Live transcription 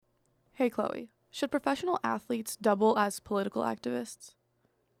Hey, Chloe, should professional athletes double as political activists?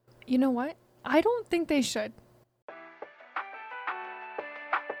 You know what? I don't think they should.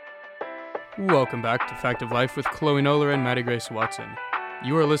 Welcome back to Fact of Life with Chloe Noller and Maddie Grace Watson.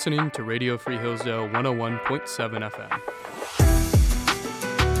 You are listening to Radio Free Hillsdale 101.7 FM.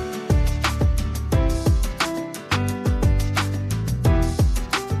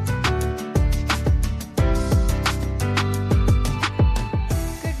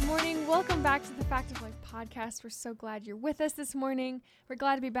 Good morning. Welcome back to the Fact of Life podcast. We're so glad you're with us this morning. We're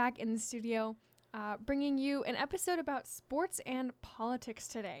glad to be back in the studio, bringing you an episode about sports and politics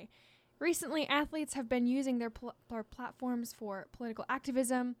today. Recently, athletes have been using their platforms for political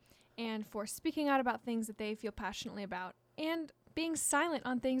activism and for speaking out about things that they feel passionately about and being silent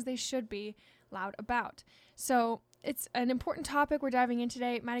on things they should be loud about. So it's an important topic we're diving in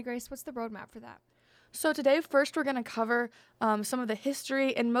today. Maddie Grace, what's the roadmap for that? So today, first, we're going to cover some of the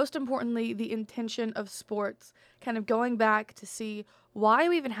history and, most importantly, the intention of sports, kind of going back to see why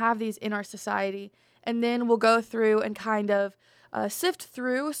we even have these in our society. And then we'll go through and kind of sift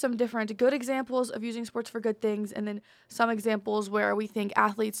through some different good examples of using sports for good things, and then some examples where we think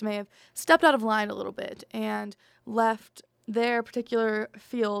athletes may have stepped out of line a little bit and left their particular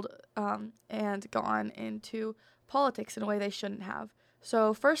field and gone into politics in a way they shouldn't have.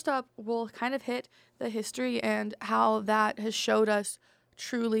 So first up, we'll kind of hit the history and how that has showed us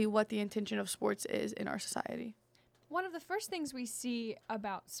truly what the intention of sports is in our society. One of the first things we see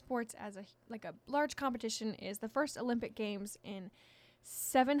about sports as a large competition is the first Olympic Games in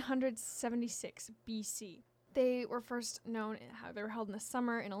 776 BC. They were first known how they were held in the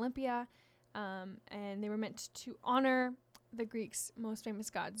summer in Olympia, and they were meant to honor the Greeks' most famous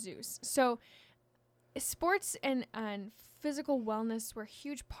god, Zeus. So sports and physical wellness were a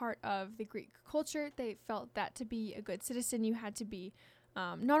huge part of the Greek culture. They felt that to be a good citizen, you had to be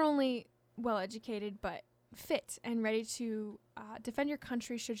not only well-educated, but fit and ready to defend your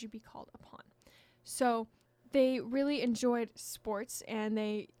country should you be called upon. So they really enjoyed sports, and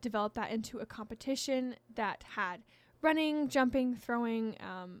they developed that into a competition that had running, jumping, throwing,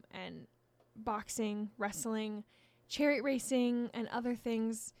 and boxing, wrestling, chariot racing, and other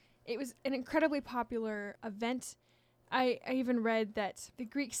things. It was an incredibly popular event. I even read that the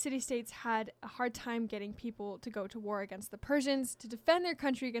Greek city-states had a hard time getting people to go to war against the Persians, to defend their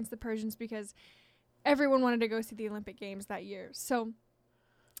country against the Persians, because everyone wanted to go see the Olympic Games that year. So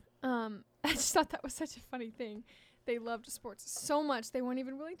I just thought that was such a funny thing. They loved sports so much they weren't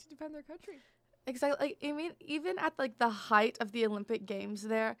even willing to defend their country. Exactly. I mean, even at the height of the Olympic Games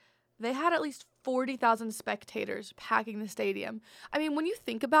there, they had at least 40,000 spectators packing the stadium. I mean, when you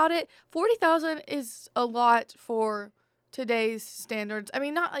think about it, 40,000 is a lot for today's standards. I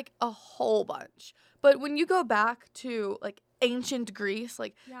mean, not a whole bunch. But when you go back to ancient Greece,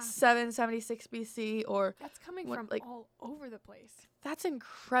 776 BC, or that's coming from all over the place. That's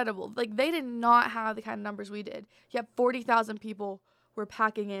incredible. They did not have the kind of numbers we did. Yet 40,000 people were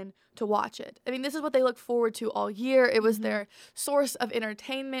packing in to watch it. I mean, this is what they look forward to all year. It was their source of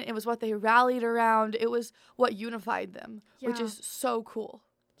entertainment. It was what they rallied around. It was what unified them, which is so cool.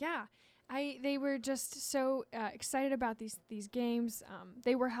 Yeah. They were just so excited about these games.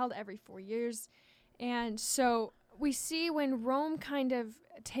 They were held every 4 years. And so we see when Rome kind of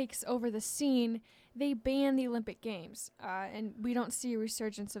takes over the scene, they ban the Olympic Games. And we don't see a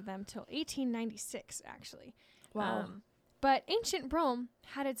resurgence of them till 1896, actually. Wow. But ancient Rome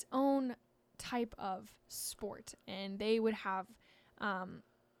had its own type of sport. And they would have,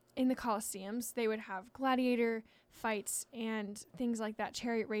 in the Colosseums, they would have gladiator fights and things like that,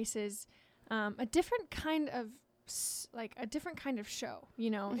 chariot races, a different kind of show,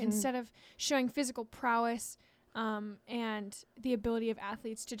 instead of showing physical prowess and the ability of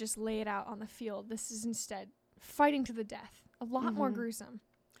athletes to just lay it out on the field. This is instead fighting to the death, a lot more gruesome.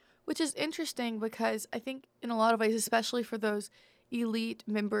 Which is interesting because I think in a lot of ways, especially for those elite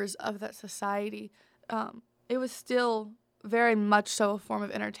members of that society, it was still very much so a form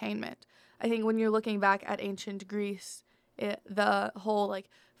of entertainment. I think when you're looking back at ancient Greece, the whole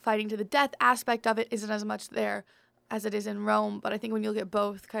fighting to the death aspect of it isn't as much there as it is in Rome. But I think when you look at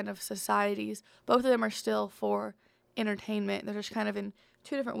both kind of societies, both of them are still for entertainment. They're just kind of in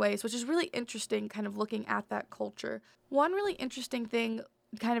two different ways, which is really interesting, kind of looking at that culture. One really interesting thing,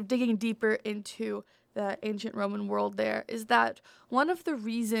 kind of digging deeper into the ancient Roman world there, is that one of the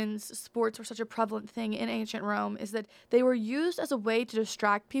reasons sports were such a prevalent thing in ancient Rome is that they were used as a way to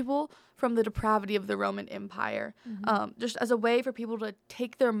distract people from the depravity of the Roman Empire, just as a way for people to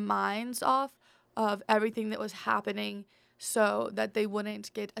take their minds off of everything that was happening so that they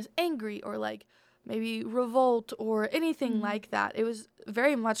wouldn't get as angry or maybe revolt or anything Mhm. like that. It was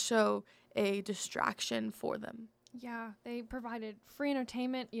very much so a distraction for them. Yeah, they provided free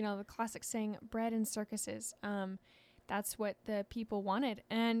entertainment. You know, the classic saying, bread and circuses. That's what the people wanted.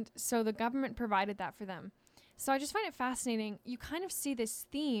 And so the government provided that for them. So I just find it fascinating. You kind of see this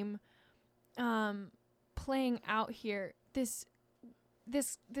theme playing out here. This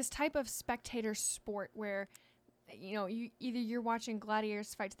type of spectator sport where, you know, you're watching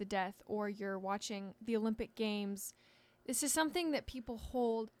gladiators fight to the death or you're watching the Olympic Games. This is something that people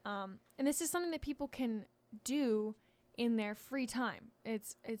hold, and this is something that people can do in their free time.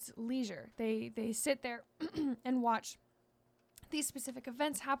 It's leisure. They sit there and watch these specific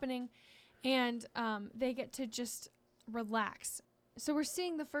events happening, and they get to just relax. So we're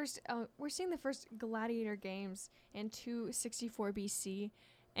seeing the first gladiator games in 264 BC,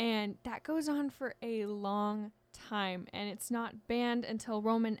 and that goes on for a long time, and it's not banned until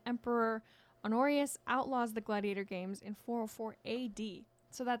Roman Emperor Honorius outlaws the gladiator games in 404 AD.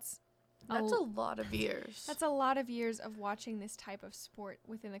 So that's a lot of years. That's a lot of years of watching this type of sport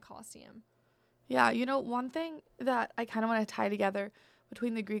within the Colosseum. Yeah, you know, one thing that I kind of want to tie together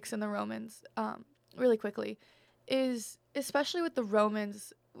between the Greeks and the Romans, really quickly, is especially with the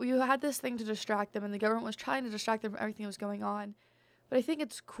Romans, you had this thing to distract them, and the government was trying to distract them from everything that was going on. But I think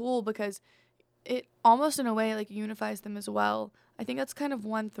it's cool because it almost in a way like unifies them as well. I think that's kind of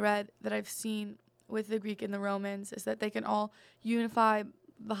one thread that I've seen with the Greek and the Romans is that they can all unify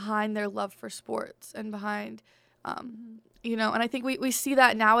behind their love for sports and behind, you know, and I think we see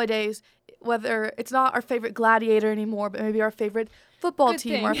that nowadays, whether it's not our favorite gladiator anymore, but maybe our favorite football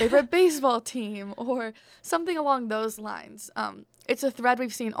team or our favorite baseball team or something along those lines. It's a thread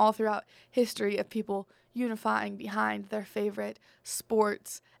we've seen all throughout history of people unifying behind their favorite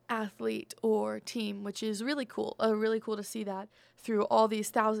sports athlete or team, which is really cool. Really cool to see that through all these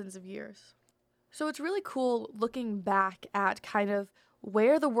thousands of years. So it's really cool looking back at kind of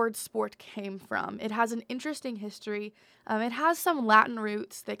where the word sport came from. It has an interesting history. It has some Latin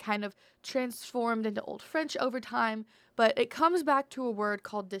roots that kind of transformed into Old French over time, but it comes back to a word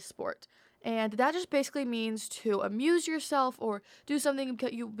called disport. And that just basically means to amuse yourself or do something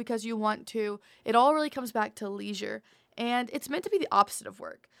because you want to. It all really comes back to leisure. And it's meant to be the opposite of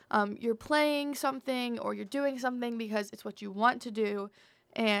work. You're playing something or you're doing something because it's what you want to do.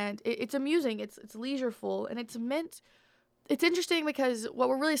 And it's amusing, it's leisureful, and it's interesting because what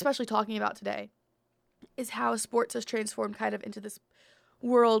we're really especially talking about today is how sports has transformed kind of into this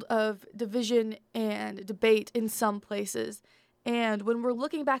world of division and debate in some places. And when we're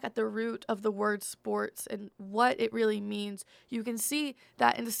looking back at the root of the word sports and what it really means, you can see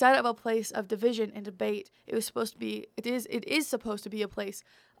that instead of a place of division and debate, it is supposed to be a place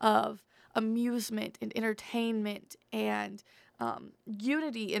of amusement and entertainment and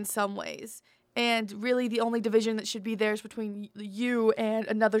unity in some ways. And really the only division that should be there is between you and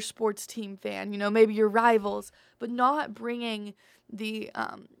another sports team fan, you know, maybe your rivals, but not bringing the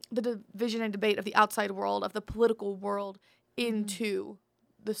division and debate of the outside world, of the political world, into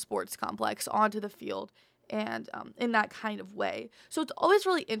the sports complex, onto the field, and in that kind of way. So it's always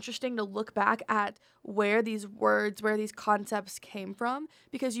really interesting to look back at where these words, where these concepts came from,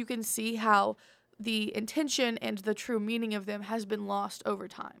 because you can see how the intention and the true meaning of them has been lost over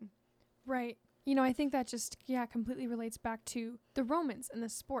time. Right. You know, I think that just, completely relates back to the Romans and the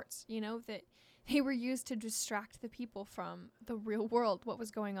sports, you know, that they were used to distract the people from the real world, what was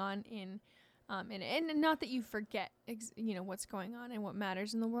going on and not that you forget, what's going on and what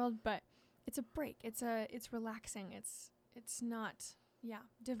matters in the world, but it's a break. It's relaxing. It's not,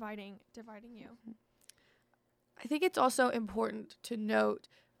 dividing you. I think it's also important to note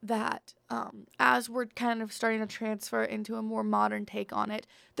that as we're kind of starting to transfer into a more modern take on it,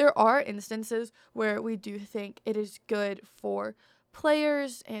 there are instances where we do think it is good for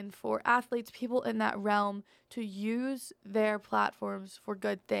players and for athletes, people in that realm, to use their platforms for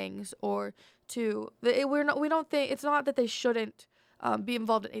good things, or we don't think it's not that they shouldn't be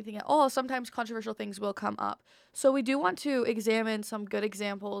involved in anything at all. Sometimes controversial things will come up. So we do want to examine some good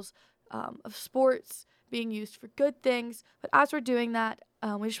examples of sports being used for good things. But as we're doing that,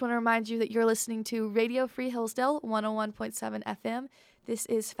 we just want to remind you that you're listening to Radio Free Hillsdale 101.7 FM. This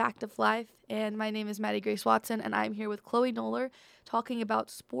is Fact of Life, and my name is Maddie Grace Watson, and I'm here with Chloe Noller talking about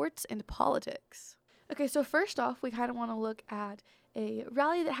sports and politics. Okay, so first off, we kind of want to look at a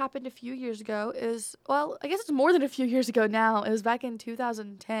rally that happened a few years ago. I guess it's more than a few years ago now. It was back in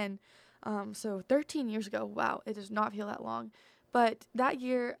 2010, so 13 years ago. Wow, it does not feel that long. But that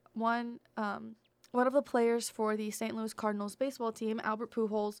year, one one of the players for the St. Louis Cardinals baseball team, Albert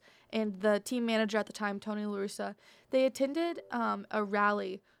Pujols, and the team manager at the time, Tony La Russa, they attended a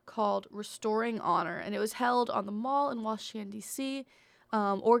rally called Restoring Honor, and it was held on the Mall in Washington, D.C.,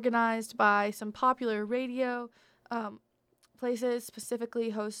 organized by some popular radio places,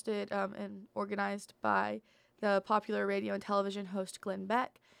 specifically hosted and organized by the popular radio and television host Glenn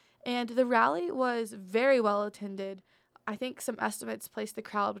Beck. And the rally was very well attended. I think some estimates placed the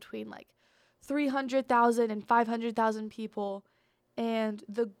crowd between like 300,000 and 500,000 people. And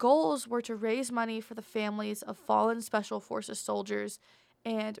the goals were to raise money for the families of fallen Special Forces soldiers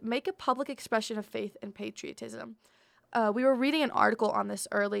and make a public expression of faith and patriotism. We were reading an article on this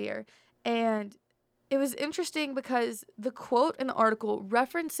earlier, and it was interesting because the quote in the article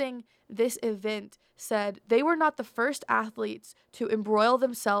referencing this event said they were not the first athletes to embroil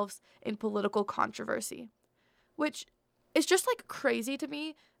themselves in political controversy, which is just like crazy to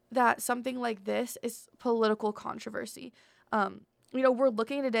me that something like this is political controversy. We're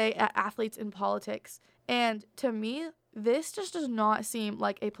looking today at athletes in politics, and to me, this just does not seem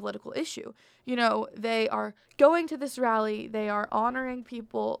like a political issue. They are going to this rally, they are honoring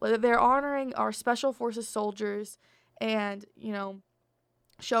people, they're honoring our Special Forces soldiers, and,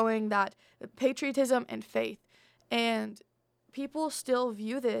 showing that patriotism and faith. And people still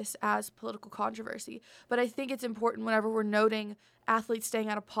view this as political controversy. But I think it's important whenever we're noting athletes staying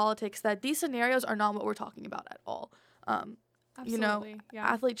out of politics that these scenarios are not what we're talking about at all. Absolutely, yeah.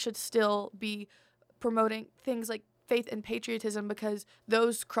 Athletes should still be promoting things like faith and patriotism because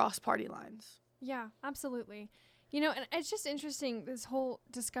those cross party lines. Yeah, absolutely. And it's just interesting, this whole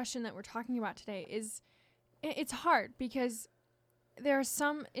discussion that we're talking about today it's hard because there are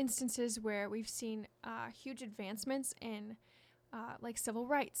some instances where we've seen huge advancements in like civil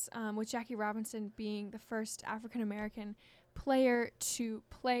rights, with Jackie Robinson being the first African-American player to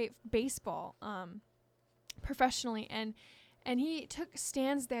play baseball professionally. And he took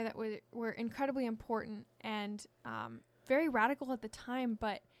stands there that were incredibly important and very radical at the time,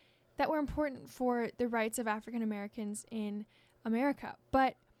 but that were important for the rights of African Americans in America.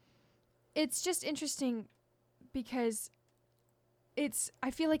 But it's just interesting because I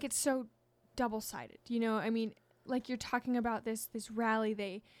feel like it's so double-sided. Like you're talking about this rally,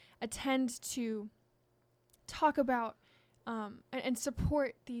 they attend to talk about and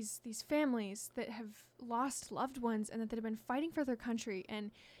support these families that have lost loved ones and that have been fighting for their country.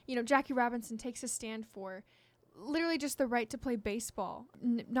 And, Jackie Robinson takes a stand for literally just the right to play baseball,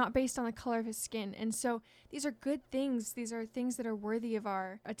 not based on the color of his skin. And so these are good things. These are things that are worthy of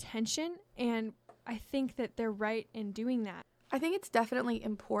our attention. And I think that they're right in doing that. I think it's definitely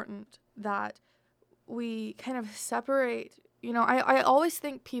important that we kind of separate. I always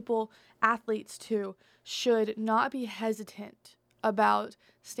think athletes too, should not be hesitant about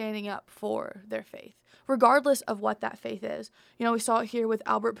standing up for their faith, regardless of what that faith is. We saw it here with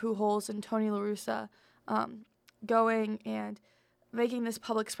Albert Pujols and Tony La Russa going and making this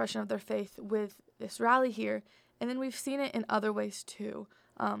public expression of their faith with this rally here. And then we've seen it in other ways too.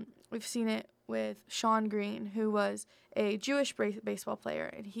 We've seen it with Shawn Green, who was a Jewish baseball player,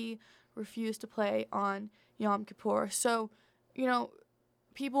 and he refused to play on Yom Kippur. So,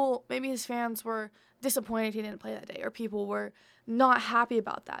 people, maybe his fans were disappointed he didn't play that day, or people were not happy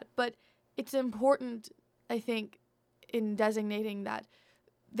about that. But it's important, I think, in designating that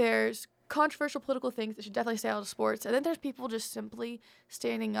there's controversial political things that should definitely stay out of sports, and then there's people just simply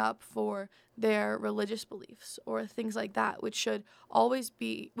standing up for their religious beliefs or things like that, we should always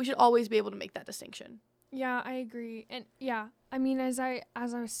be able to make that distinction. Yeah, I agree. And yeah, I mean, as I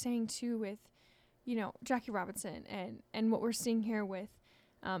was saying too with, Jackie Robinson and what we're seeing here with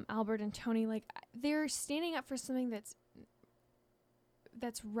Albert and Tony, like they're standing up for something that's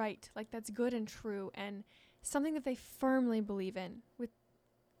right, like that's good and true, and something that they firmly believe in with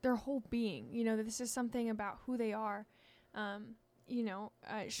their whole being. That this is something about who they are.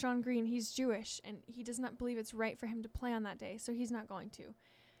 Shawn Green, he's Jewish, and he does not believe it's right for him to play on that day, so he's not going to.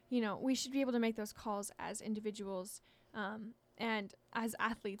 We should be able to make those calls as individuals and as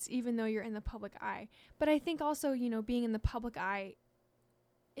athletes, even though you're in the public eye. But I think also, being in the public eye,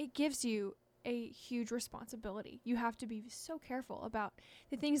 it gives you a huge responsibility. You have to be so careful about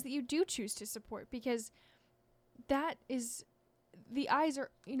the things that you do choose to support, because that is the eyes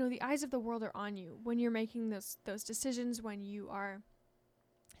of the world are on you when you're making those decisions, when you are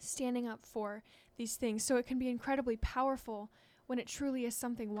standing up for these things. So it can be incredibly powerful when it truly is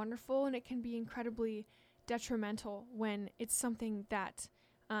something wonderful, and it can be incredibly detrimental when it's something that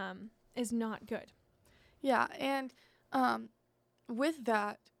is not good. Yeah, and with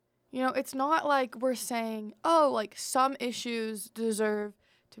that, it's not like we're saying, like some issues deserve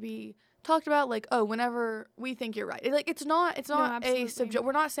to be talked about, like, oh, whenever we think you're right. It's not absolutely. a subject.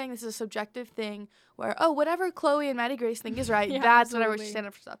 We're not saying this is a subjective thing where, oh, whatever Chloe and Maddie Grace think is right, Yeah, that's whenever we absolutely. should stand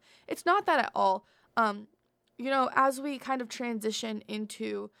up for stuff. It's not that at all. As we kind of transition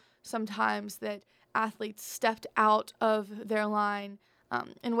into sometimes that athletes stepped out of their line,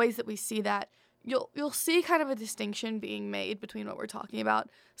 in ways that we see that, you'll see kind of a distinction being made between what we're talking about.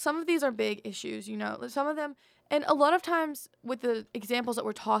 Some of these are big issues, some of them. And a lot of times with the examples that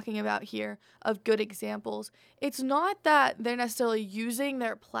we're talking about here of good examples, it's not that they're necessarily using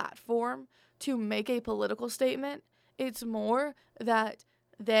their platform to make a political statement. It's more that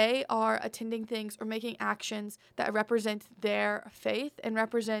they are attending things or making actions that represent their faith and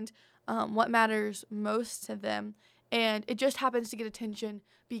represent what matters most to them. And it just happens to get attention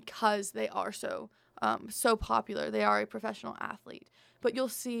because they are so popular. They are a professional athlete. But you'll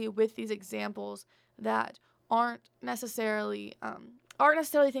see with these examples that aren't necessarily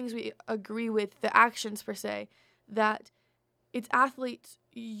things we agree with, the actions per se, that it's athletes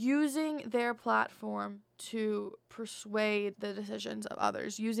using their platform to persuade the decisions of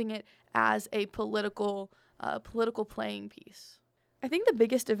others, using it as a political playing piece. I think the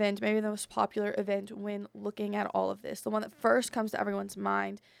biggest event, maybe the most popular event when looking at all of this, the one that first comes to everyone's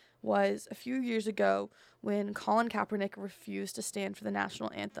mind, was a few years ago when Colin Kaepernick refused to stand for the national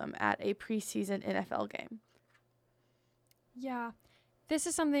anthem at a preseason NFL game. Yeah, this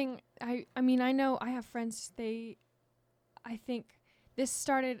is something I know I have friends, I think this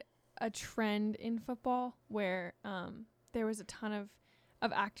started a trend in football where there was a ton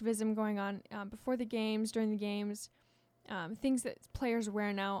of activism going on before the games, during the games, things that players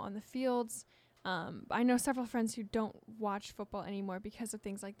wear now on the fields. I know several friends who don't watch football anymore because of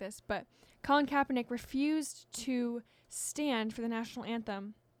things like this, but Colin Kaepernick refused to stand for the national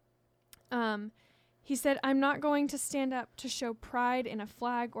anthem. He said, "I'm not going to stand up to show pride in a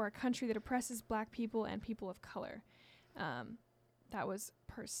flag or a country that oppresses black people and people of color." That was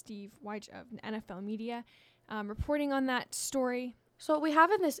per Steve Wyche of NFL Media reporting on that story. So what we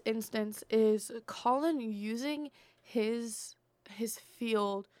have in this instance is Colin using his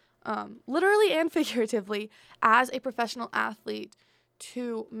field, literally and figuratively, as a professional athlete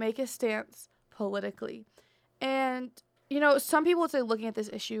to make a stance politically. And, some people would say, looking at this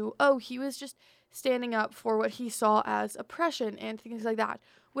issue, oh, he was just standing up for what he saw as oppression and things like that,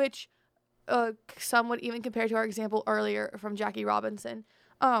 which some would even compare to our example earlier from Jackie Robinson.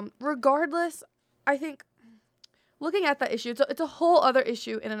 Regardless, I think looking at that issue, it's a whole other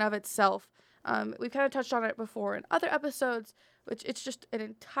issue in and of itself. We've kind of touched on it before in other episodes, which it's just an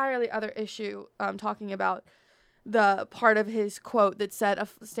entirely other issue, talking about the part of his quote that said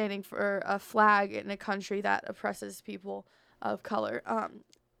standing for a flag in a country that oppresses people of color.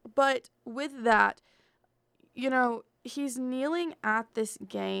 But with that, he's kneeling at this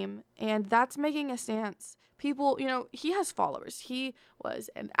game, and that's making a stance. People, he has followers. He is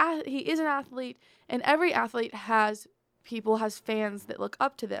an athlete, and every athlete has fans that look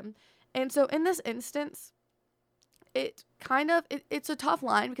up to them. And so in this instance, it's a tough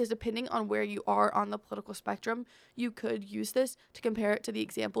line because depending on where you are on the political spectrum, you could use this to compare it to the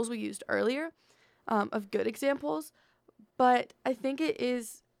examples we used earlier, of good examples. But I think it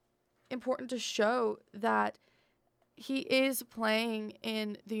is important to show that he is playing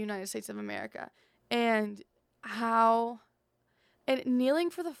in the United States of America, and kneeling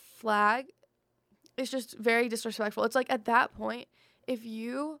for the flag is just very disrespectful. It's like, at that point, if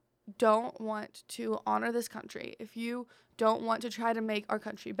you don't want to honor this country, if you don't want to try to make our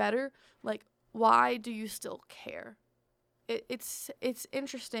country better, like, why do you still care? It's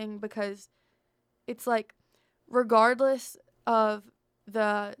interesting because it's like, regardless of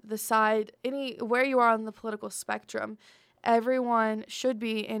the side, where you are on the political spectrum, everyone should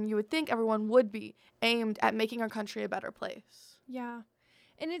be, and you would think everyone would be, aimed at making our country a better place. Yeah.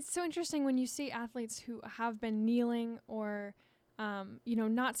 And it's so interesting when you see athletes who have been kneeling or,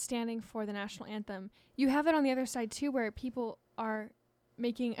 not standing for the national anthem. You have it on the other side, too, where people are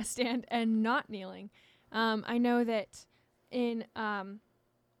making a stand and not kneeling. I know that in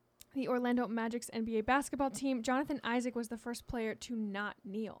the Orlando Magic's NBA basketball team, Jonathan Isaac was the first player to not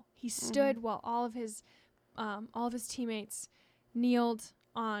kneel. He stood while all of his teammates kneeled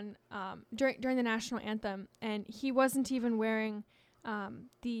on during the national anthem, and he wasn't even wearing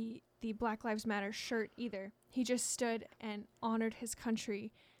the Black Lives Matter shirt either. He just stood and honored his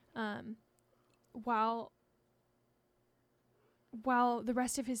country, while the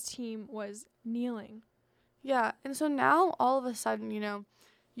rest of his team was kneeling. Yeah, and so now all of a sudden,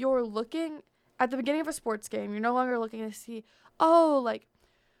 you're looking at the beginning of a sports game. You're no longer looking to see,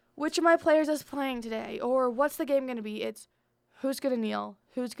 which of my players is playing today, or what's the game going to be. It's who's going to kneel,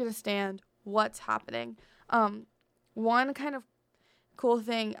 who's going to stand, what's happening. One kind of cool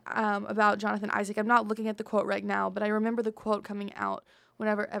thing about Jonathan Isaac, I'm not looking at the quote right now, but I remember the quote coming out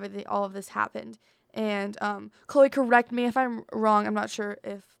whenever all of this happened. And Chloe, correct me if I'm wrong. I'm not sure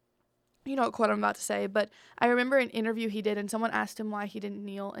if you know what quote I'm about to say, but I remember an interview he did, and someone asked him why he didn't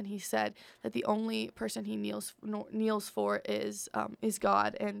kneel, and he said that the only person he kneels for is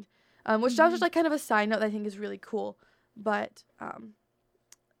God, and which that was just like kind of a side note that I think is really cool. But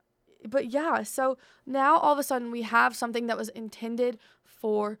yeah, so now all of a sudden we have something that was intended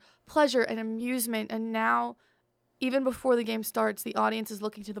for pleasure and amusement, and now even before the game starts, the audience is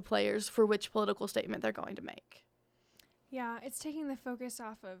looking to the players for which political statement they're going to make. Yeah, it's taking the focus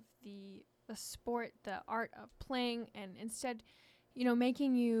off of the sport, the art of playing, and instead,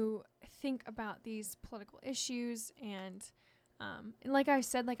 making you think about these political issues. And like I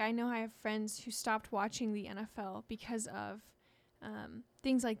said, like I know I have friends who stopped watching the NFL because of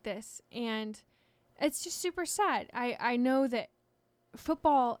things like this, and it's just super sad. I know that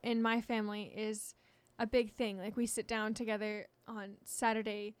football in my family is a big thing. Like we sit down together on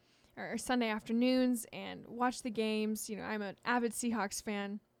Saturday or Sunday afternoons and watch the games. I'm an avid Seahawks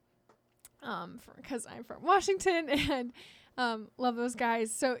fan because I'm from Washington and love those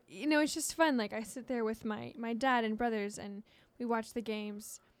guys. So, it's just fun. Like I sit there with my dad and brothers and we watch the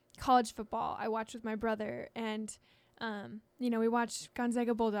games. College football I watch with my brother, and we watch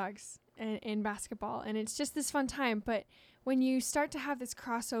Gonzaga Bulldogs in basketball, and it's just this fun time. But when you start to have this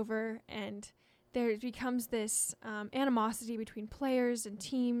crossover and there becomes this animosity between players and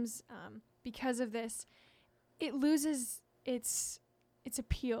teams because of this, it loses its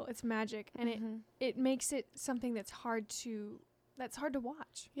appeal, its magic, and it makes it something that's hard to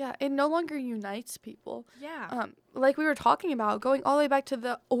watch. Yeah, it no longer unites people. Yeah. Like we were talking about, going all the way back to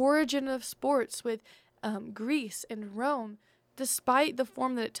the origin of sports with Greece and Rome, despite the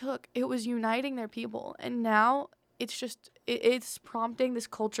form that it took, it was uniting their people. And now it's just it's prompting this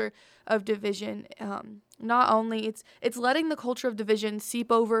culture of division. Not only it's letting the culture of division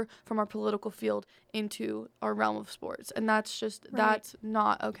seep over from our political field into our realm of sports, and that's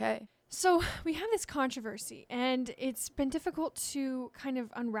not okay. So we have this controversy, and it's been difficult to kind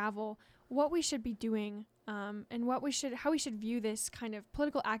of unravel what we should be doing, and how we should view this kind of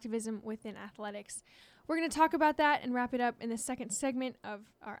political activism within athletics. We're going to talk about that and wrap it up in the second segment of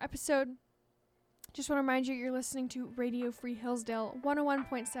our episode. Just want to remind you, you're listening to Radio Free Hillsdale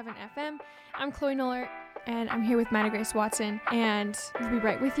 101.7 FM. I'm Chloe Noller, and I'm here with Maddie Grace Watson, and we'll be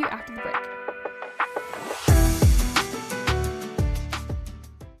right with you after the break.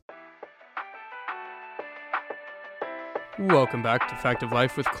 Welcome back to Fact of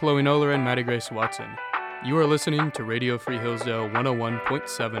Life with Chloe Noller and Maddie Grace Watson. You are listening to Radio Free Hillsdale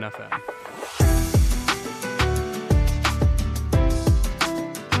 101.7 FM.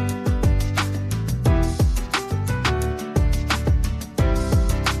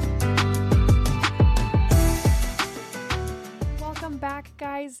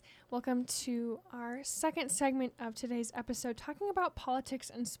 Welcome to our second segment of today's episode, talking about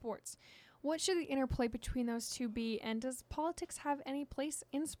politics and sports. What should the interplay between those two be, and does politics have any place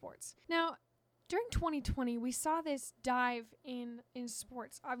in sports? Now, during 2020, we saw this dive in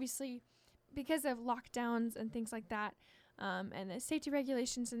sports, obviously because of lockdowns and things like that, and the safety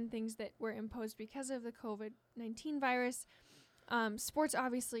regulations and things that were imposed because of the COVID-19 virus. Sports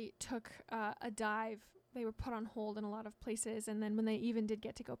obviously took a dive. They were put on hold in a lot of places, and then when they even did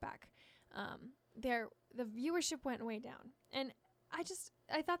get to go back, the viewership went way down. And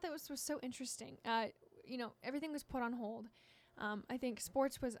I thought that was so interesting. Everything was put on hold. I think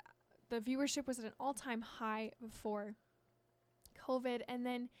the viewership was at an all-time high before COVID, and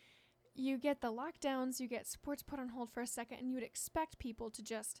then you get the lockdowns, you get sports put on hold for a second, and you would expect people to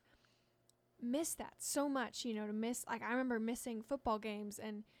just miss that so much, to miss, like I remember missing football games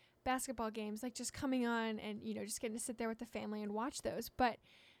and basketball games, like just coming on and, just getting to sit there with the family and watch those. But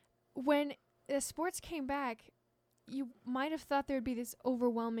when the sports came back, you might have thought there would be this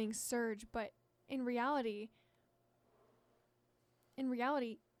overwhelming surge, but in reality,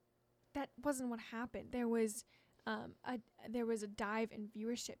 that wasn't what happened. There was a dive in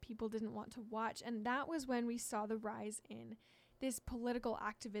viewership. People didn't want to watch, and that was when we saw the rise in this political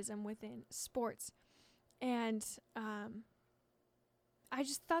activism within sports. And I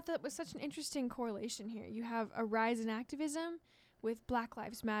just thought that was such an interesting correlation here. You have a rise in activism with Black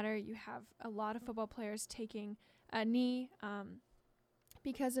Lives Matter. You have a lot of football players taking a knee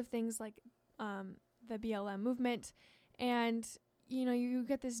because of things like the BLM movement. And, you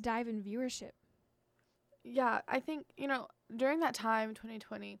get this dive in viewership. Yeah, I think, during that time,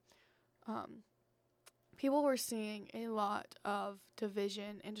 2020, people were seeing a lot of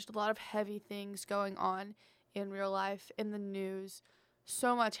division and just a lot of heavy things going on in real life, in the news,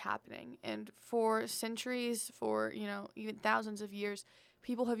 so much happening. And for centuries, for, even thousands of years,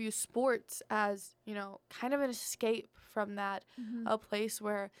 people have used sports as, kind of an escape from that, a place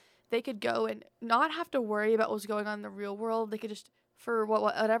where they could go and not have to worry about what's going on in the real world. They could just, for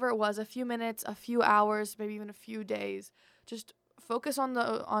whatever it was, a few minutes, a few hours, maybe even a few days, just focus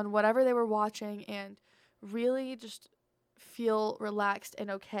on whatever they were watching and really just feel relaxed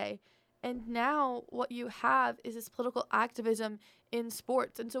and okay. And now what you have is this political activism in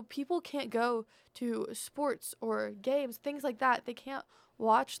sports. And so people can't go to sports or games, things like that. They can't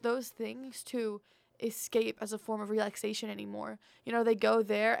watch those things to escape as a form of relaxation anymore. They go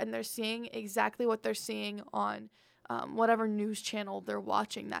there and they're seeing exactly what they're seeing on whatever news channel they're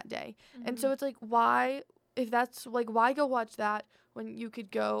watching that day. And so it's like, why go watch that when you could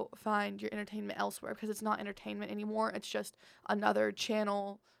go find your entertainment elsewhere? Because it's not entertainment anymore. It's just another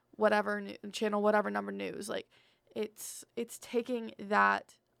channel, whatever number news. Like, it's taking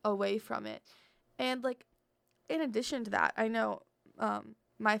that away from it. And like, in addition to that, I know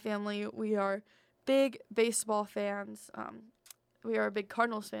my family, we are big baseball fans. We are big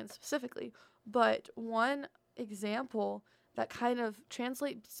Cardinals fans specifically. But one example that kind of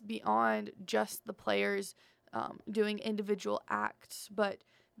translates beyond just the players doing individual acts, but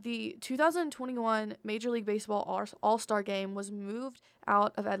the 2021 Major League Baseball All-Star Game was moved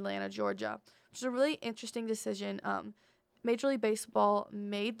out of Atlanta, Georgia, which is a really interesting decision. Major League Baseball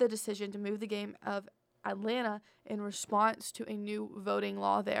made the decision to move the game of Atlanta in response to a new voting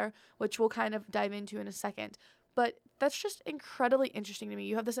law there, which we'll kind of dive into in a second. But that's just incredibly interesting to me.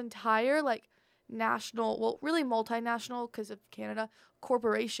 You have this entire, national, well, really multinational, because of Canada,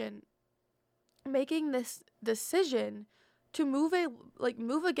 corporation making this decision to move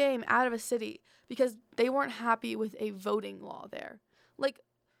a game out of a city because they weren't happy with a voting law there. Like,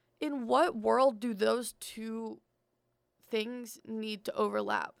 in what world do those two things need to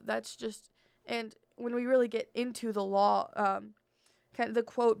overlap? That's just, and when we really get into the law, kind of the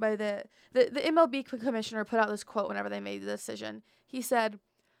quote by the MLB commissioner put out this quote whenever they made the decision. He said,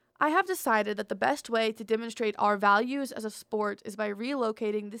 "I have decided that the best way to demonstrate our values as a sport is by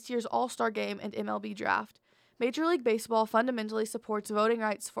relocating this year's All-Star Game and MLB draft. Major League Baseball fundamentally supports voting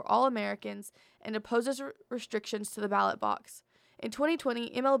rights for all Americans and opposes restrictions to the ballot box. In 2020,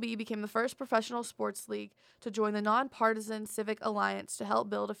 MLB became the first professional sports league to join the nonpartisan Civic Alliance to help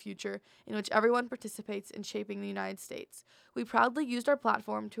build a future in which everyone participates in shaping the United States. We proudly used our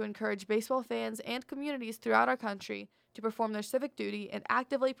platform to encourage baseball fans and communities throughout our country to perform their civic duty and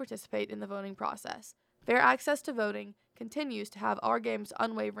actively participate in the voting process. Fair access to voting continues to have our game's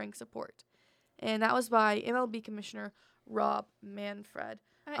unwavering support." And that was by MLB Commissioner Rob Manfred.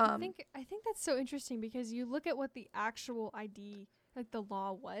 I think that's so interesting because you look at what the actual ID, the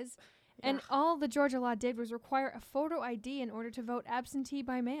law was, and all the Georgia law did was require a photo ID in order to vote absentee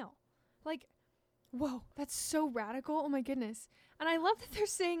by mail. Like, whoa, that's so radical. Oh my goodness. And I love that they're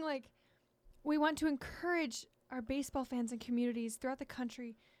saying, we want to encourage our baseball fans and communities throughout the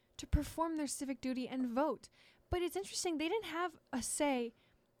country to perform their civic duty and vote. But it's interesting, they didn't have a say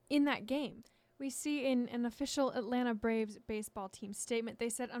in that game. We see in an official Atlanta Braves baseball team statement, they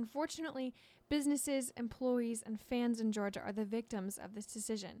said, "Unfortunately, businesses, employees, and fans in Georgia are the victims of this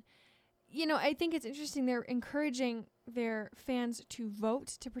decision." I think it's interesting. They're encouraging their fans to vote,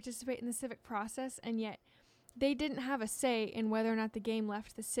 to participate in the civic process, and yet they didn't have a say in whether or not the game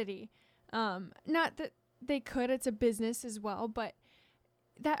left the city. Not that they could, it's a business as well, but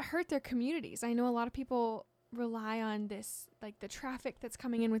that hurt their communities. I know a lot of people rely on this, the traffic that's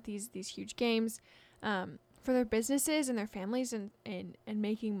coming in with these huge games for their businesses and their families and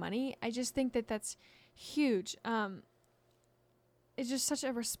making money. I just think that that's huge. It's just such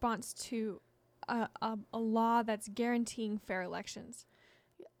a response to a law that's guaranteeing fair elections.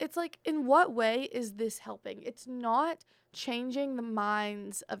 It's like, in what way is this helping? It's not changing the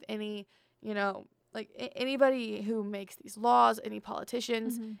minds of any, anybody who makes these laws, any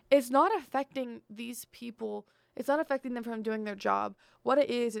politicians. Mm-hmm. It's not affecting these people. It's not affecting them from doing their job. What it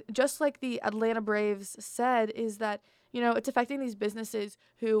is, just like the Atlanta Braves said, is that, it's affecting these businesses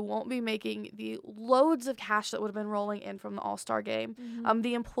who won't be making the loads of cash that would have been rolling in from the All-Star Game. Mm-hmm.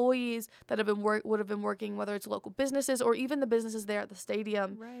 The employees that would have been working, whether it's local businesses or even the businesses there at the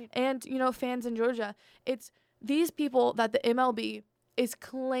stadium. Right. And, fans in Georgia. It's these people that the MLB is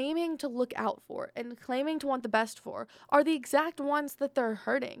claiming to look out for and claiming to want the best for are the exact ones that they're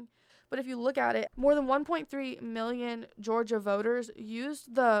hurting. But if you look at it, more than 1.3 million Georgia voters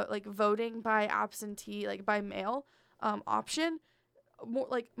used the voting by absentee, by mail option.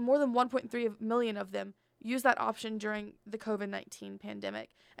 More than 1.3 million of them use that option during the COVID-19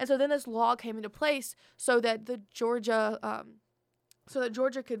 pandemic. And so then this law came into place so that Georgia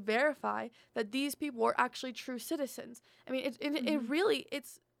could verify that these were actually true citizens. I mean,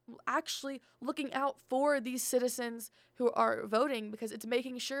 it's actually looking out for these citizens who are voting, because it's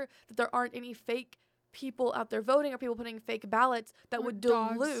making sure that there aren't any fake people out there voting or people putting fake ballots that would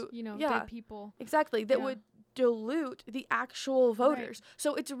dilute, dead people. Exactly, that would dilute the actual voters. Right.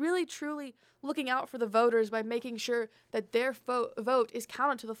 So it's really truly looking out for the voters by making sure that their vote is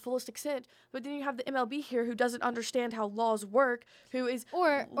counted to the fullest extent. But then you have the MLB here who doesn't understand how laws work, who is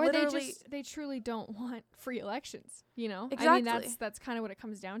or they truly don't want free elections, Exactly. I mean, that's kind of what it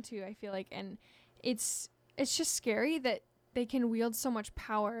comes down to, I feel like. And it's just scary that they can wield so much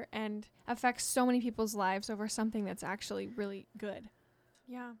power and affect so many people's lives over something that's actually really good.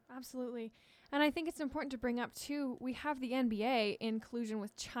 Yeah, absolutely. And I think it's important to bring up, too, we have the NBA in collusion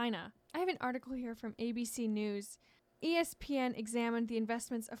with China. I have an article here from ABC News. ESPN examined the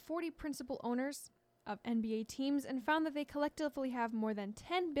investments of 40 principal owners of NBA teams and found that they collectively have more than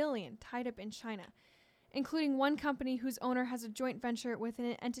 $10 billion tied up in China, including one company whose owner has a joint venture with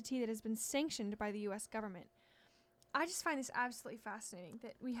an entity that has been sanctioned by the U.S. government. I just find this absolutely fascinating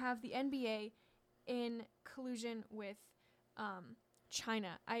that we have the NBA in collusion with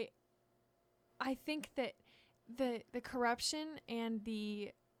China. I think that the corruption and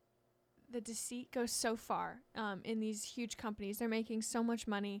the deceit goes so far in these huge companies. They're making so much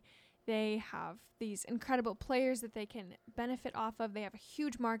money. They have these incredible players that they can benefit off of. They have a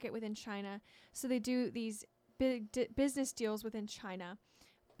huge market within China. So they do these big business deals within China.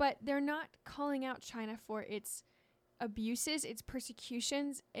 But they're not calling out China for its abuses, its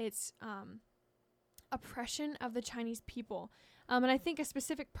persecutions, its oppression of the Chinese people. And I think a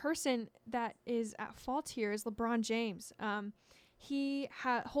specific person that is at fault here is LeBron James. He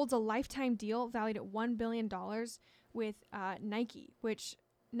holds a lifetime deal valued at $1 billion with Nike, which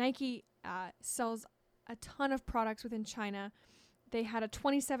Nike sells a ton of products within China. They had a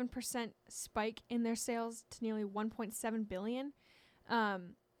 27% spike in their sales to nearly $1.7 billion.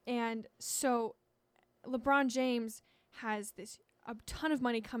 And so LeBron James has a ton of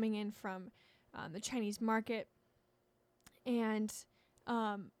money coming in from the Chinese market. And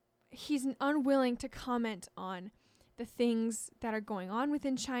he's unwilling to comment on the things that are going on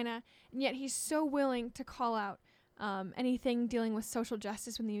within China, and yet he's so willing to call out anything dealing with social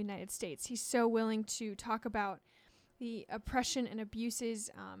justice in the United States. He's so willing to talk about the oppression and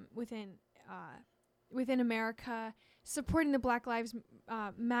abuses within America, supporting the Black Lives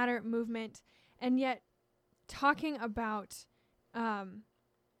Matter movement, and yet talking about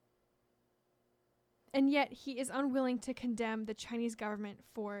and yet he is unwilling to condemn the Chinese government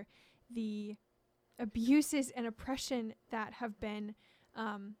for the abuses and oppression that have been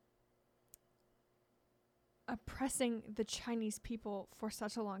oppressing the Chinese people for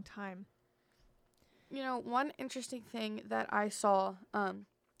such a long time. One interesting thing that I saw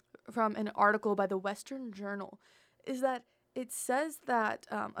from an article by the Western Journal is that it says that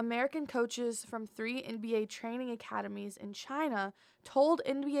American coaches from 3 NBA training academies in China told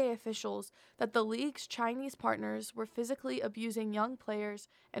NBA officials that the league's Chinese partners were physically abusing young players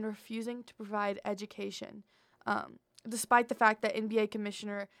and refusing to provide education, despite the fact that NBA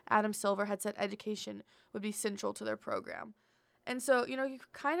Commissioner Adam Silver had said education would be central to their program. And so, you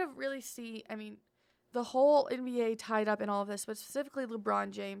kind of really see, the whole NBA tied up in all of this, but specifically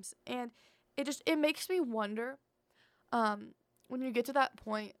LeBron James. And it makes me wonder, when you get to that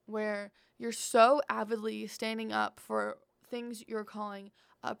point where you're so avidly standing up for things you're calling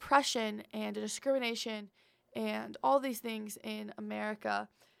oppression and discrimination and all these things in America,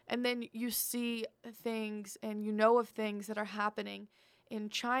 and then you see things and of things that are happening in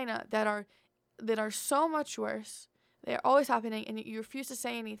China that are so much worse. They're always happening, and you refuse to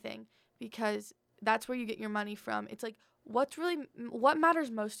say anything because that's where you get your money from. It's like, what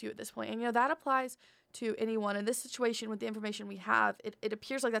matters most to you at this point? And that applies to anyone. In this situation, with the information we have, it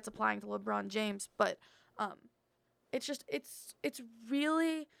appears like that's applying to LeBron James, but it's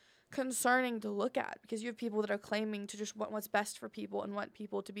really concerning to look at, because you have people that are claiming to just want what's best for people and want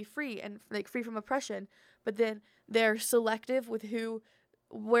people to be free and free from oppression, but then they're selective with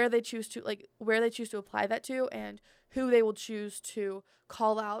where they choose to apply that to, and who they will choose to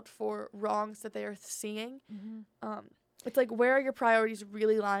call out for wrongs that they are seeing. Mm-hmm. It's like, where are your priorities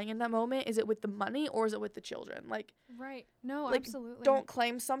really lying in that moment? Is it with the money or is it with the children? Right. No, absolutely. Don't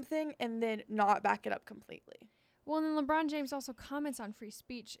claim something and then not back it up completely. Well, and then LeBron James also comments on free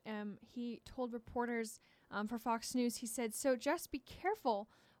speech. He told reporters for Fox News, he said, "So just be careful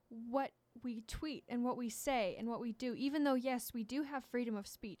what we tweet and what we say and what we do, even though, yes, we do have freedom of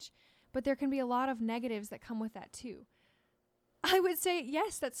speech. but there can be a lot of negatives that come with that too. I would say,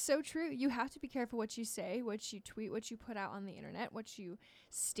 yes, that's so true. You have to be careful what you say, what you tweet, what you put out on the internet, what you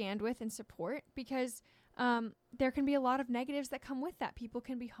stand with and support, because there can be a lot of negatives that come with that. People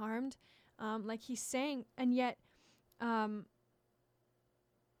can be harmed, like he's saying, and yet LeBron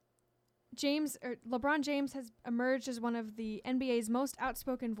James has emerged as one of the NBA's most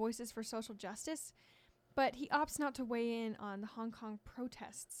outspoken voices for social justice, but he opts not to weigh in on the Hong Kong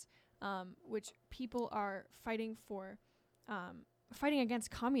protests, which people are fighting for, fighting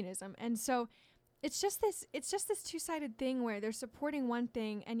against communism. And so it's just this two-sided thing where they're supporting one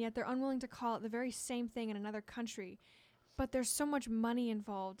thing and yet they're unwilling to call it the very same thing in another country. But there's so much money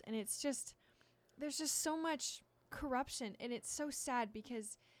involved, and there's just so much corruption, and it's so sad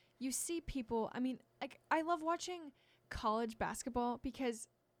because you see people, I mean, like, I love watching college basketball because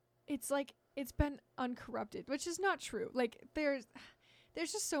it's like it's been uncorrupted, which is not true. Like, there's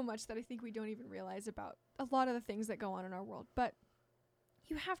just so much that I think we don't even realize about a lot of the things that go on in our world. But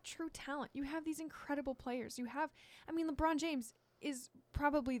you have true talent. You have these incredible players. LeBron James is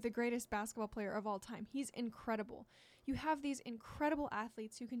probably the greatest basketball player of all time. He's incredible. You have these incredible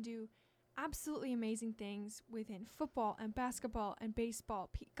athletes who can do absolutely amazing things within football and basketball and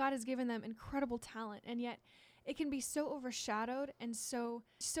baseball. God has given them incredible talent, and yet it can be so overshadowed and so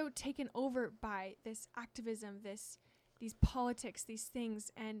taken over by this activism, these politics, these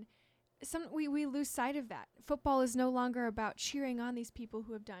things, and we lose sight of that. Football is no longer about cheering on these people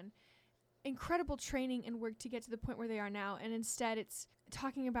who have done incredible training and work to get to the point where they are now, and instead it's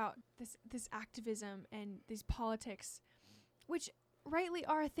talking about this activism and these politics, which rightly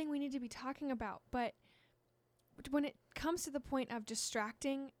are a thing we need to be talking about. But when it comes to the point of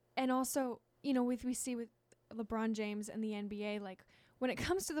distracting, and also, we see with LeBron James and the NBA, like, when it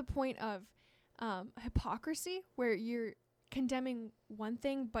comes to the point of hypocrisy, where you're condemning one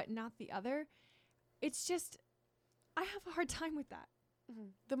thing but not the other, it's just, I have a hard time with that. Mm-hmm.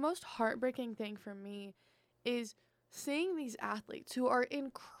 The most heartbreaking thing for me is seeing these athletes who are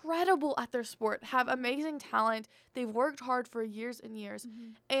incredible at their sport, have amazing talent, they've worked hard for years and years,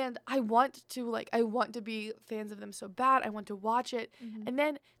 and I want to be fans of them so bad, I want to watch it, and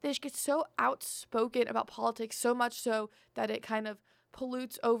then they just get so outspoken about politics, so much so that it kind of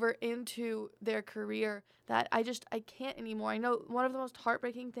pollutes over into their career that I can't anymore. I know one of the most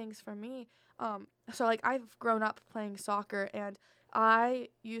heartbreaking things for me, I've grown up playing soccer, and I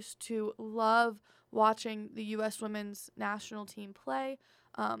used to love watching the U.S. women's national team play.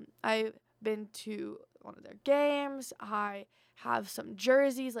 I've been to one of their games. I have some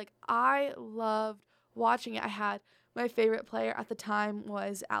jerseys. Like, I loved watching it. I had my favorite player at the time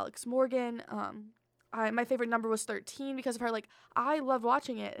was Alex Morgan. My favorite number was 13 because of her. Like, I loved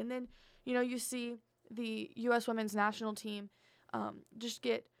watching it. And then, you see the U.S. women's national team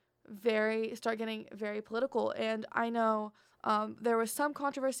start getting very political. And I know there was some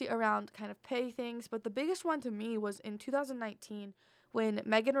controversy around kind of pay things, but the biggest one to me was in 2019 when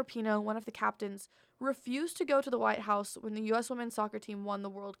Megan Rapinoe, one of the captains, refused to go to the White House when the U.S. women's soccer team won the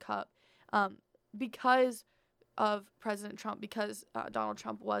World Cup because of President Trump, because Donald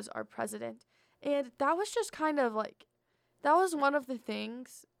Trump was our president. And that was just kind of like, that was one of the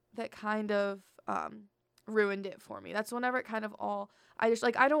things that kind of ruined it for me. That's whenever it kind of all, I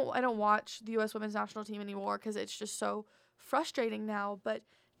don't watch the U.S. women's national team anymore because it's just so frustrating now. But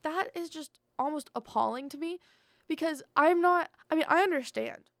that is just almost appalling to me because I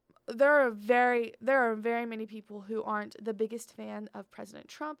understand. There are very many people who aren't the biggest fan of President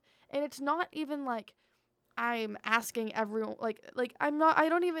Trump, and it's not even like I'm asking everyone, I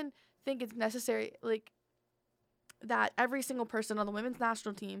don't even think it's necessary, like, that every single person on the women's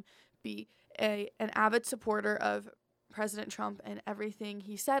national team be an avid supporter of President Trump and everything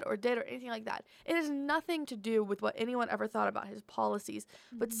he said or did or anything like that. It has nothing to do with what anyone ever thought about his policies,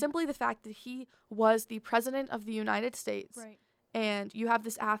 but simply the fact that he was the president of the United States. Right. And you have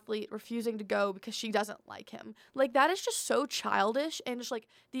this athlete refusing to go because she doesn't like him. Like, that is just so childish and just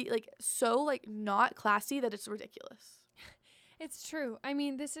so not classy that it's ridiculous. It's true. I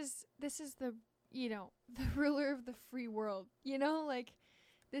mean, this is the, the ruler of the free world,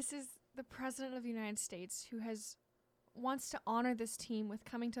 this is the president of the United States who wants to honor this team with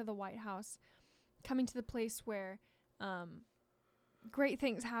coming to the White House, coming to the place where great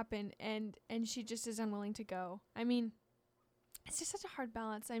things happen, and she just is unwilling to go. I mean, it's just such a hard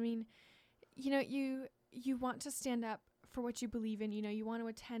balance. I mean, you want to stand up for what you believe in, you want to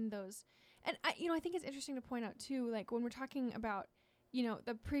attend those. And I think it's interesting to point out too, like, when we're talking about,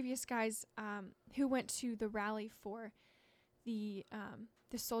 the previous guys who went to the rally for the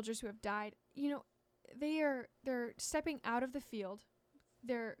soldiers who have died, they're stepping out of the field,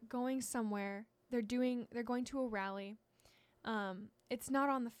 they're going somewhere, they're going to a rally. It's not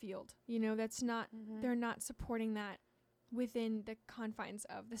on the field, that's not, they're not supporting that within the confines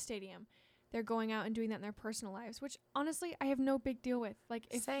of the stadium. They're going out and doing that in their personal lives, which honestly I have no big deal with. Like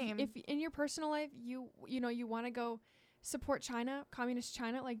if in your personal life you want to go support China, communist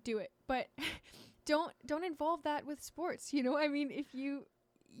China, like do it. But don't involve that with sports. I mean, if you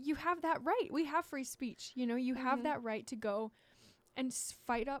have that right. We have free speech. You have that right to go and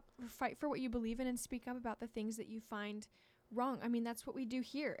fight for what you believe in and speak up about the things that you find wrong. I mean, that's what we do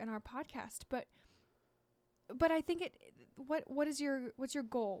here in our podcast. But I think what's your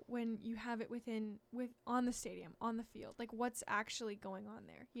goal when you have it on the stadium, on the field? Like what's actually going on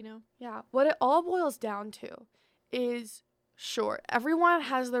there, Yeah. What it all boils down to is, sure, everyone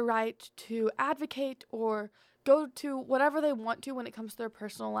has the right to advocate or go to whatever they want to when it comes to their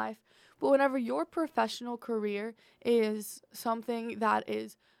personal life. But whenever your professional career is something that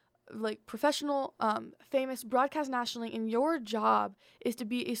is like professional, famous, broadcast nationally, and your job is to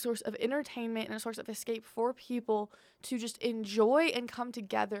be a source of entertainment and a source of escape for people to just enjoy and come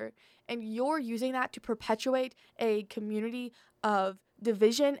together, and you're using that to perpetuate a community of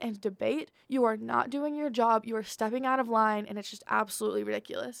division and debate, you are not doing your job. You are stepping out of line, and it's just absolutely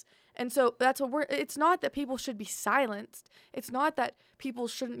ridiculous. And so that's what it's not that people should be silenced. It's not that people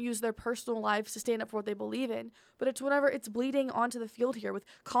shouldn't use their personal lives to stand up for what they believe in, but it's whenever it's bleeding onto the field here with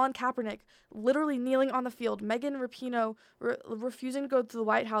Colin Kaepernick literally kneeling on the field, Megan Rapinoe refusing to go to the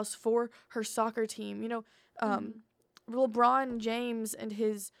White House for her soccer team, LeBron James and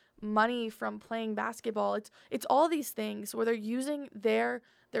his money from playing basketball. It's all these things where they're using their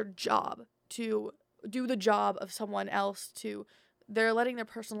job to do the job of someone else. They're letting their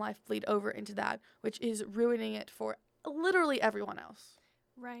personal life bleed over into that, which is ruining it for literally everyone else.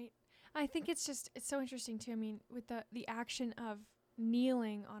 Right. I think it's so interesting too. I mean, with the action of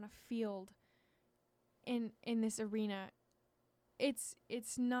kneeling on a field in this arena, it's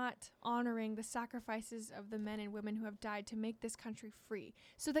not honoring the sacrifices of the men and women who have died to make this country free,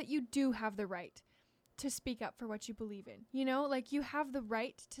 so that you do have the right to speak up for what you believe in. Like you have the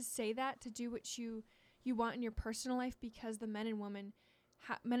right to say that, to do what you want in your personal life, because the men and women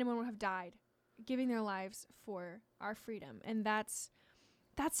have died giving their lives for our freedom. And that's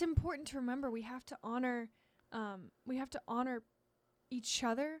important to remember. We have to honor each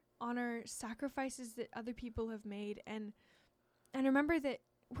other, honor sacrifices that other people have made, and remember that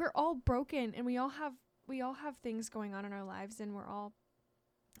we're all broken, and we all have things going on in our lives, and we're all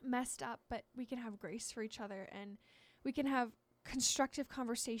messed up, but we can have grace for each other, and we can have constructive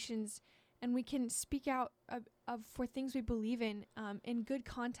conversations, and we can speak out for things we believe in good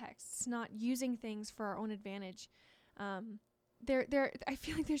contexts, not using things for our own advantage. I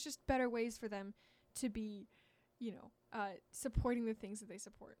feel like there's just better ways for them to be, supporting the things that they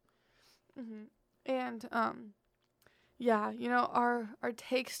support. Mm-hmm. And our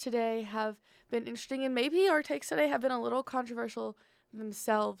takes today have been interesting, and maybe our takes today have been a little controversial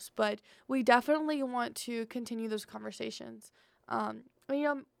themselves, but we definitely want to continue those conversations.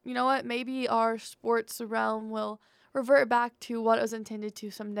 You know what? Maybe our sports realm will revert back to what it was intended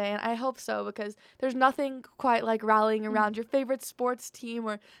to someday, and I hope so, because there's nothing quite like rallying around your favorite sports team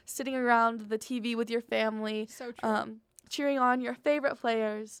or sitting around the TV with your family, so true. Cheering on your favorite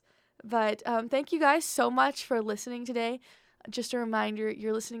players. But thank you guys so much for listening today. Just a reminder,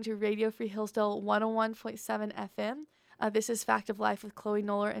 you're listening to Radio Free Hillsdale 101.7 FM. This is Fact of Life with Chloe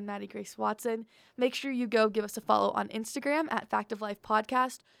Noller and Maddie Grace Watson. Make sure you go give us a follow on Instagram at Fact of Life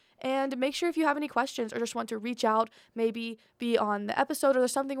Podcast. And make sure if you have any questions or just want to reach out, maybe be on the episode, or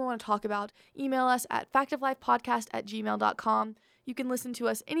there's something we want to talk about, email us at factoflifepodcast@gmail.com. You can listen to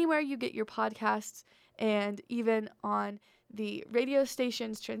us anywhere you get your podcasts, and even on the radio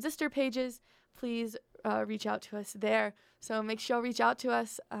station's transistor pages. Please reach out to us there. So make sure you reach out to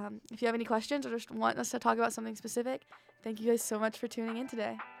us if you have any questions or just want us to talk about something specific. Thank you guys so much for tuning in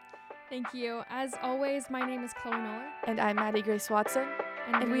today. Thank you. As always, my name is Chloe Noller. And I'm Maddie Grace Watson.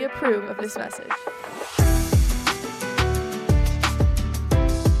 And we approve of this message.